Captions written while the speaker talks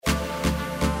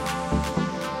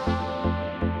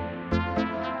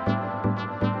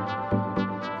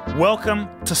Welcome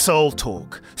to Soul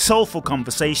Talk, soulful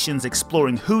conversations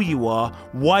exploring who you are,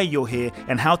 why you're here,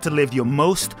 and how to live your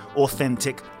most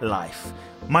authentic life.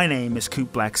 My name is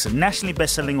Coop Blackson, nationally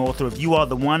best-selling author of You Are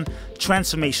the One,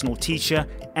 transformational teacher,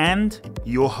 and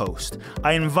your host.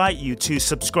 I invite you to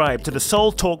subscribe to the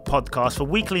Soul Talk podcast for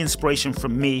weekly inspiration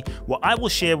from me, where I will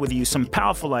share with you some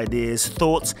powerful ideas,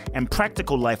 thoughts, and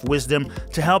practical life wisdom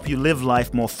to help you live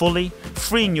life more fully,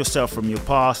 freeing yourself from your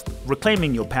past,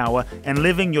 reclaiming your power, and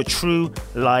living your true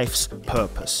life's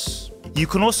purpose. You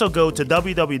can also go to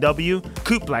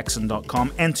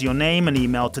www.coopblackson.com, enter your name and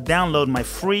email to download my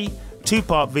free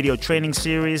 2-part video training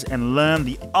series and learn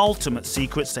the ultimate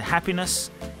secrets to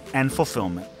happiness and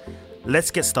fulfillment.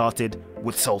 Let's get started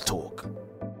with Soul Talk.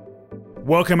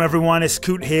 Welcome everyone, it's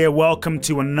Coot here. Welcome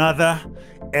to another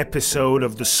episode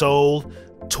of the Soul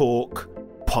Talk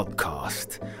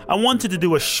podcast. I wanted to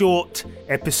do a short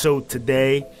episode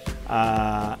today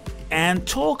and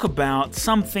talk about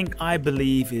something I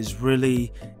believe is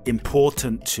really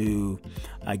important to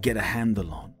get a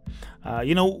handle on.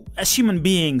 As human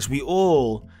beings, we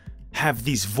all have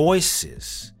these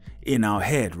voices in our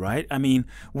head, right? I mean,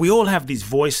 we all have these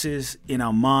voices in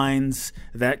our minds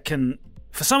that can,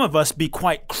 for some of us, be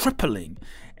quite crippling.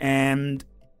 And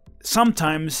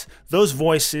sometimes those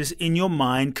voices in your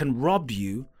mind can rob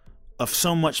you of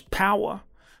so much power,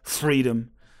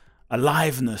 freedom,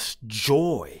 aliveness,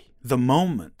 joy, the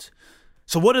moment.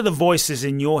 So what do the voices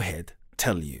in your head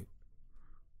tell you?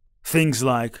 Things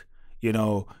like,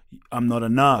 I'm not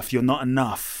enough. You're not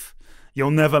enough.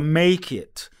 You'll never make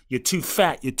it. You're too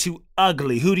fat. You're too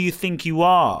ugly. Who do you think you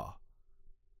are?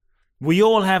 We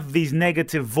all have these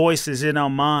negative voices in our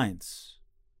minds.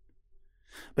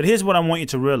 But here's what I want you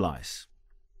to realize.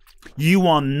 You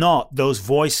are not those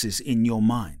voices in your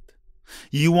mind.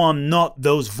 You are not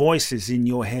those voices in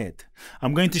your head.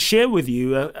 I'm going to share with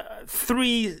you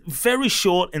 3 very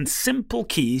short and simple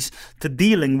keys to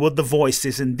dealing with the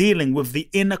voices and dealing with the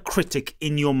inner critic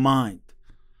in your mind.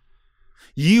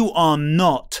 You are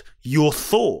not your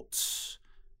thoughts.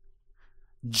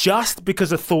 Just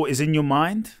because a thought is in your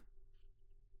mind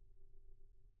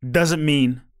doesn't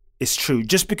mean it's true.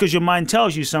 Just because your mind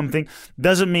tells you something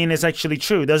doesn't mean it's actually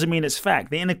true, doesn't mean it's fact.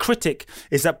 The inner critic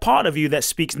is that part of you that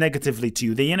speaks negatively to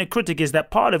you. The inner critic is that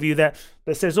part of you that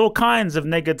says all kinds of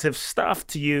negative stuff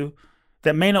to you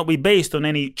that may not be based on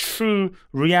any true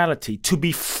reality. To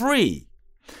be free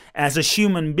as a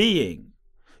human being,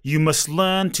 you must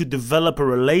learn to develop a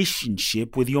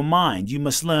relationship with your mind. You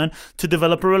must learn to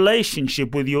develop a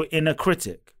relationship with your inner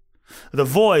critic. The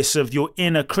voice of your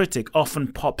inner critic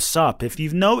often pops up, if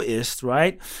you've noticed,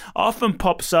 right? Often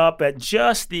pops up at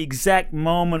just the exact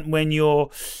moment when you're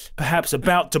perhaps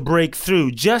about to break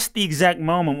through, just the exact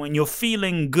moment when you're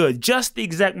feeling good, just the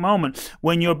exact moment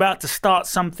when you're about to start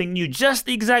something new, just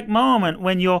the exact moment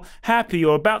when you're happy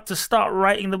or about to start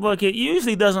writing the book. It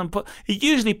usually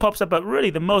pops up at really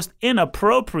the most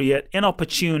inappropriate,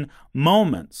 inopportune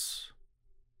moments.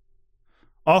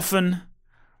 Often,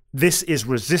 this is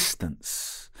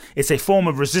resistance. It's a form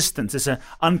of resistance. It's an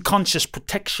unconscious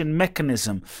protection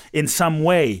mechanism in some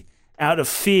way out of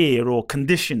fear or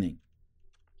conditioning.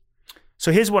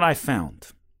 So here's what I found.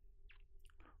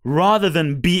 Rather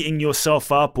than beating yourself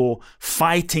up or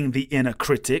fighting the inner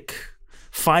critic,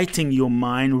 fighting your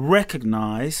mind,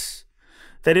 recognize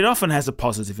that it often has a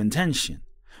positive intention.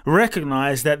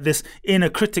 Recognize that this inner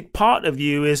critic part of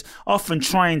you is often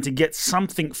trying to get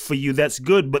something for you that's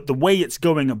good, but the way it's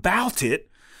going about it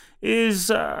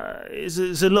is a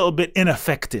little bit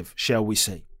ineffective, shall we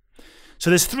say.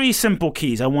 So there's 3 simple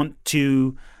keys I want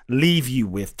to leave you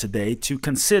with today to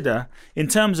consider in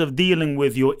terms of dealing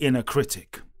with your inner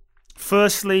critic.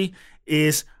 Firstly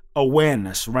is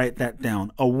awareness. Write that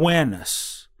down.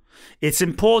 Awareness. It's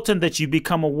important that you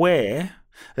become aware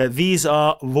that these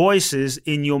are voices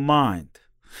in your mind.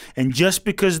 And just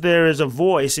because there is a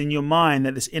voice in your mind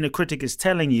that this inner critic is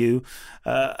telling you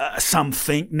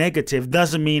something negative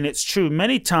doesn't mean it's true.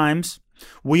 Many times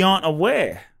we aren't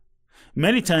aware.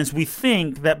 Many times we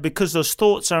think that because those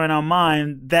thoughts are in our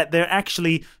mind that they're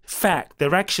actually fact,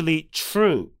 they're actually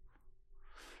true.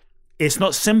 It's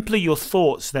not simply your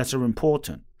thoughts that are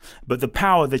important, but the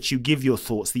power that you give your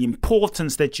thoughts, the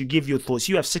importance that you give your thoughts.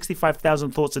 You have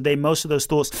 65,000 thoughts a day. Most of those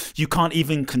thoughts you can't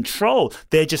even control.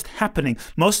 They're just happening.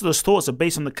 Most of those thoughts are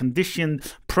based on the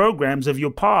conditioned programs of your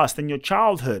past and your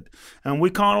childhood. And we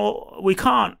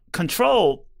can't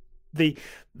control the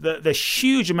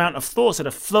huge amount of thoughts that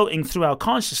are floating through our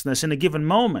consciousness in a given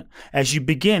moment as you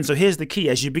begin. So here's the key.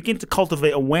 As you begin to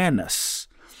cultivate awareness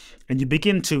and you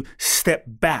begin to step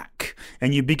back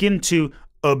and you begin to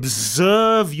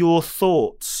observe your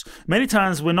thoughts. Many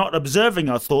times we're not observing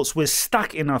our thoughts. We're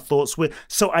stuck in our thoughts. We're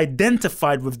so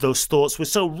identified with those thoughts. We're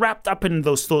so wrapped up in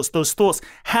those thoughts. Those thoughts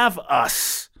have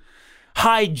us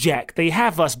hijacked. They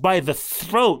have us by the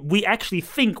throat. We actually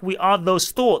think we are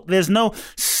those thoughts. There's no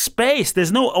space.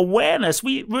 There's no awareness.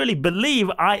 We really believe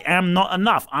I am not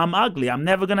enough. I'm ugly. I'm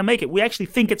never going to make it. We actually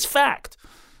think it's fact.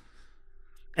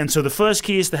 And so the first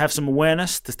key is to have some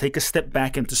awareness, to take a step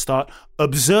back and to start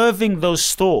observing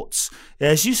those thoughts.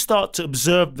 As you start to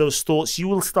observe those thoughts, you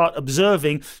will start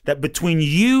observing that between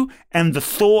you and the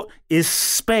thought is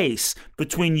space.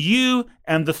 Between you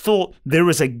and the thought, there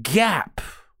is a gap.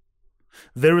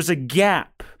 There is a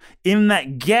gap. In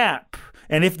that gap,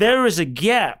 and if there is a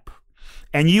gap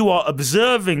and you are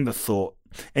observing the thought,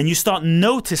 and you start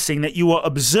noticing that you are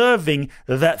observing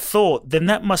that thought, then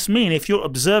that must mean if you're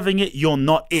observing it, you're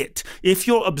not it. If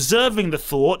you're observing the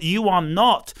thought, you are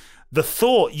not the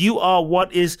thought. You are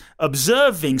what is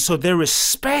observing. So there is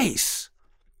space.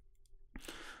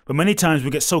 But many times we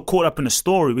get so caught up in a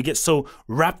story, we get so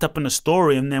wrapped up in a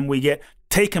story, and then we get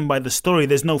taken by the story.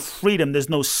 There's no freedom. There's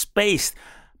no space.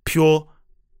 Pure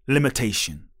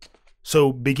limitation.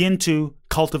 So begin to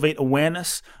cultivate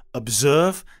awareness.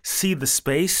 Observe, see the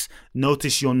space,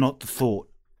 notice you're not the thought.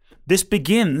 This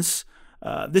begins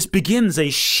a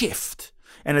shift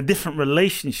and a different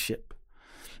relationship.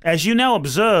 As you now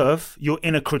observe your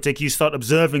inner critic, you start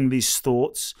observing these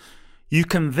thoughts, you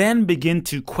can then begin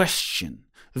to question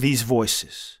these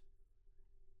voices.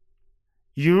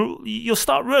 You'll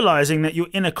start realizing that your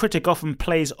inner critic often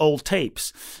plays old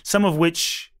tapes, some of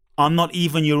which are not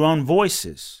even your own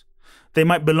voices. They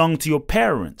might belong to your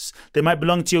parents. They might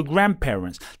belong to your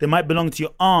grandparents. They might belong to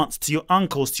your aunts, to your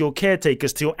uncles, to your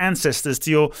caretakers, to your ancestors,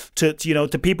 to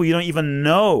people you don't even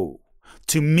know,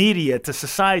 to media, to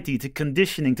society, to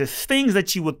conditioning, to things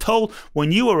that you were told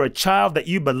when you were a child that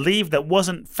you believed that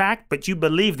wasn't fact, but you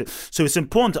believed it. So it's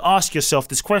important to ask yourself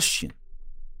this question.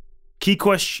 Key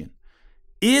question.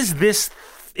 Is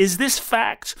this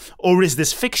fact or is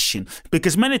this fiction?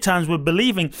 Because many times we're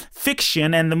believing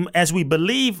fiction, and as we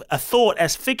believe a thought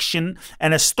as fiction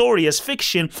and a story as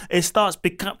fiction, it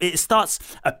starts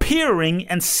appearing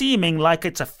and seeming like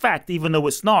it's a fact, even though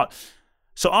it's not.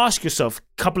 So ask yourself a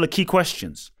couple of key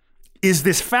questions. Is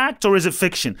this fact or is it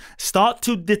fiction? Start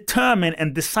to determine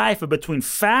and decipher between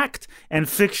fact and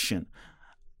fiction.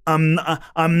 I'm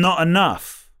not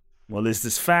enough. Well, is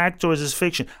this fact or is this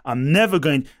fiction? I'm never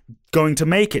going to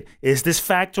make it. Is this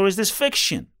fact or is this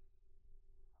fiction?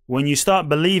 When you start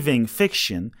believing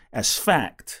fiction as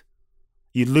fact,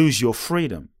 you lose your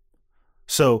freedom.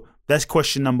 So that's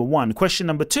question number one. Question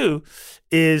number two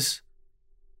is,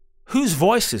 whose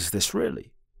voice is this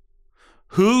really?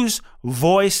 Whose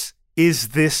voice is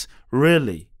this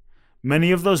really?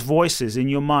 Many of those voices in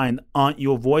your mind aren't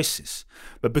your voices.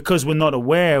 But because we're not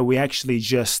aware, we actually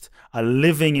just are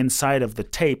living inside of the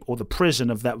tape or the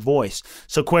prison of that voice.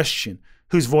 So question,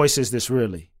 whose voice is this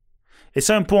really? It's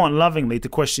so important lovingly to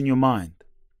question your mind.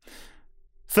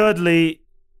 Thirdly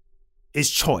is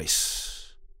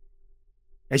choice.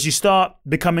 As you start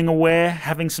becoming aware,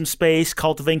 having some space,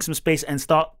 cultivating some space, and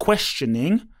start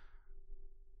questioning,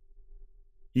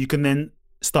 you can then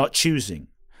start choosing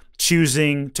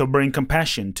to bring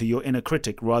compassion to your inner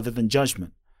critic rather than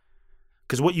judgment.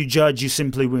 Because what you judge, you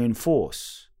simply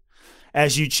reinforce.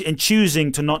 As you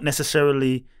choosing to not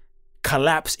necessarily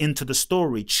collapse into the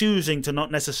story, choosing to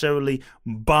not necessarily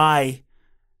buy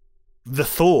the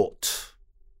thought.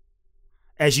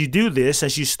 As you do this,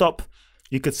 as you stop,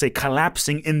 you could say,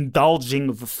 collapsing, indulging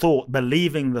the thought,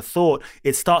 believing the thought,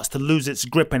 it starts to lose its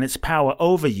grip and its power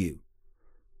over you.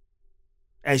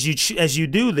 As you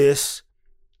do this,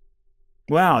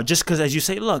 wow, just because, as you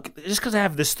say, look, just because I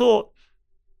have this thought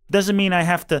doesn't mean I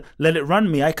have to let it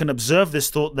run me. I can observe this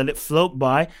thought, let it float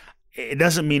by. It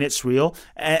doesn't mean it's real.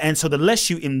 And so the less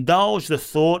you indulge the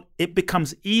thought, it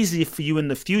becomes easier for you in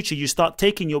the future. You start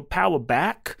taking your power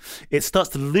back. It starts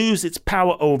to lose its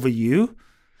power over you.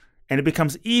 And it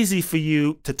becomes easy for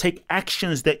you to take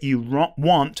actions that you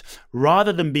want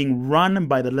rather than being run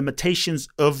by the limitations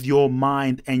of your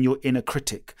mind and your inner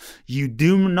critic. You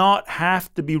do not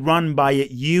have to be run by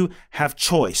it. You have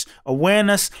choice.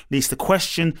 Awareness leads to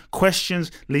question. Questions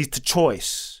lead to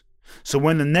choice. So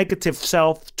when the negative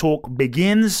self-talk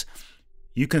begins,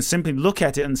 you can simply look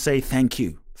at it and say, thank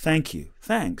you,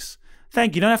 thanks.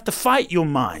 Thank you. You don't have to fight your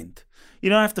mind. You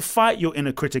don't have to fight your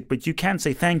inner critic, but you can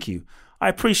say thank you. I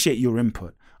appreciate your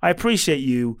input. I appreciate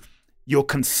your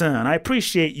concern. I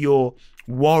appreciate your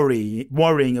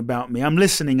worrying about me. I'm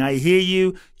listening. I hear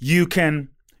you. You can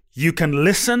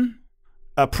listen,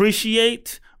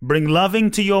 appreciate, bring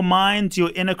loving to your mind, to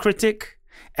your inner critic,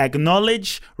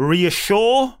 acknowledge,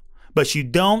 reassure, but you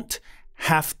don't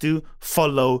have to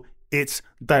follow its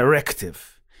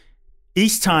directive.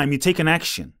 Each time you take an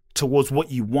action towards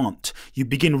what you want, you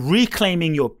begin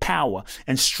reclaiming your power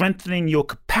and strengthening your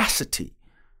capacity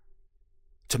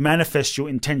to manifest your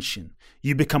intention.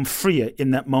 You become freer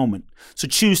in that moment. So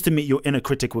choose to meet your inner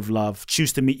critic with love.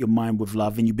 Choose to meet your mind with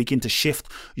love, and you begin to shift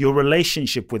your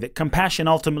relationship with it. Compassion,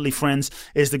 ultimately, friends,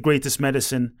 is the greatest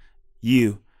medicine.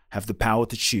 You have the power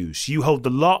to choose. You hold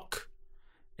the lock,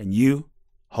 and you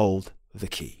hold the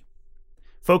key.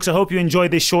 Folks, I hope you enjoyed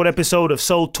this short episode of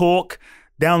Soul Talk.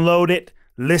 Download it,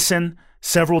 listen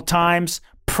several times,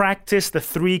 practice the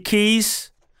 3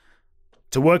 keys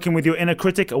to working with your inner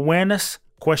critic: awareness,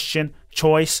 question,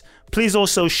 choice. Please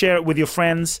also share it with your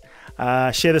friends.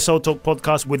 Share the Soul Talk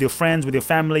podcast with your friends, with your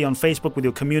family, on Facebook, with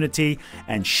your community,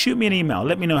 and shoot me an email.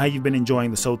 Let me know how you've been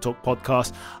enjoying the Soul Talk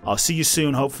podcast. I'll see you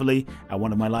soon, hopefully, at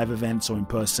one of my live events or in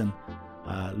person.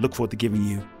 Look forward to giving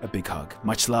you a big hug.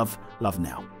 Much love. Love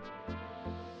now.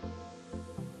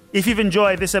 If you've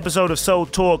enjoyed this episode of Soul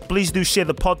Talk, please do share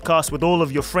the podcast with all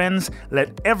of your friends.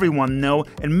 Let everyone know,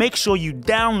 and make sure you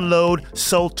download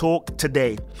Soul Talk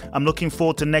today. I'm looking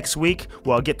forward to next week,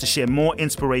 where I'll get to share more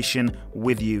inspiration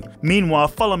with you. Meanwhile,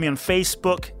 follow me on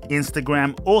Facebook,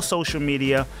 Instagram, or social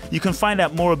media. You can find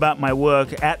out more about my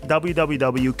work at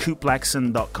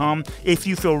www.coopblackson.com. If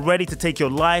you feel ready to take your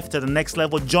life to the next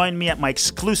level, join me at my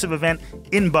exclusive event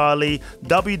in Bali,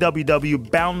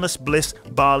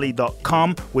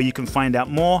 www.boundlessblissbali.com, where you can find out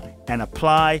more and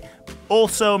apply.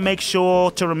 Also, make sure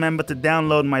to remember to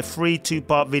download my free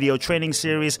 2-part video training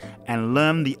series and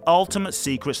learn the ultimate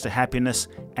secrets to happiness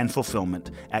and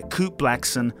fulfillment at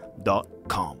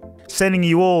coopblackson.com. Sending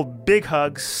you all big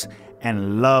hugs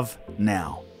and love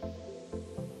now.